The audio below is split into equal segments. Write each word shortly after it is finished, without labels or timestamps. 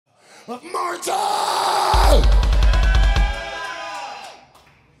Marta!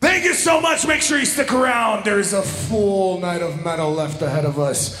 Thank you so much. Make sure you stick around. There's a full night of metal left ahead of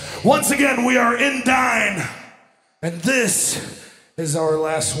us. Once again, we are Indign, and this is our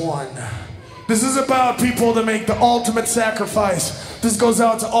last one. This is about people that make the ultimate sacrifice. This goes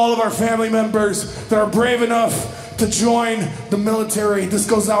out to all of our family members that are brave enough to join the military. This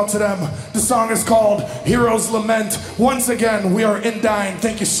goes out to them. The song is called Heroes Lament. Once again, we are Indign.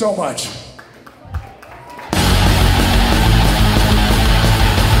 Thank you so much.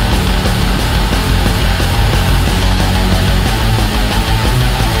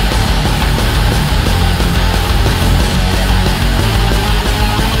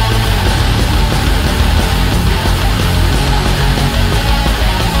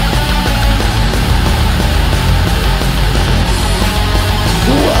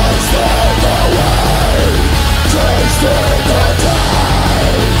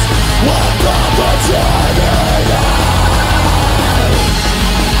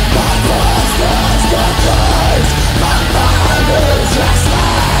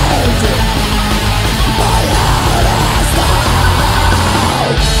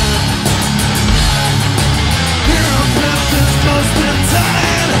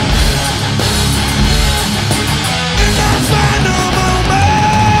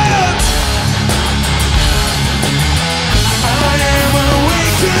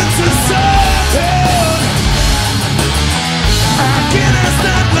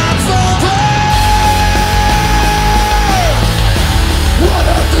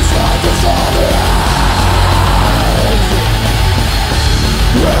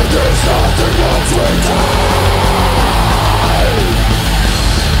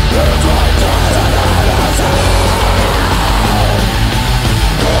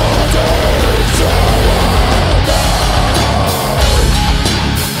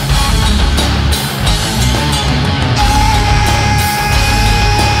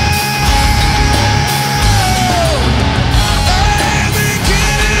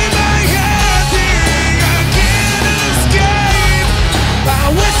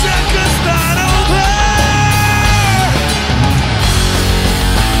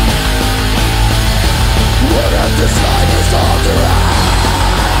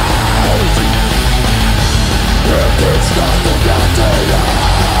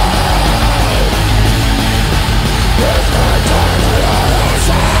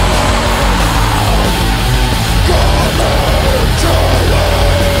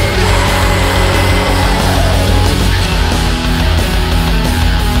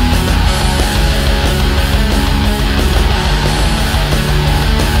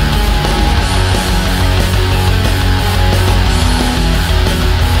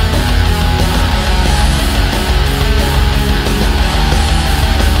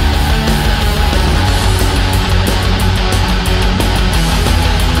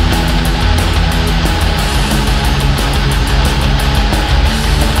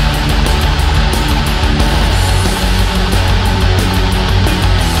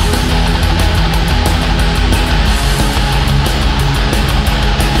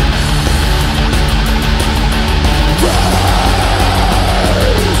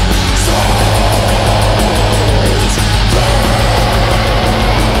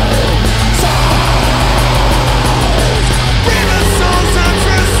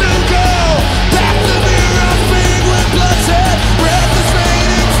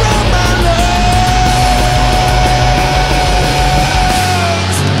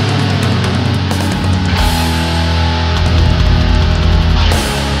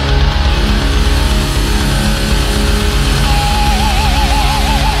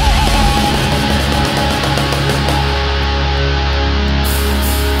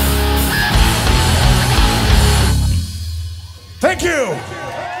 Thank you.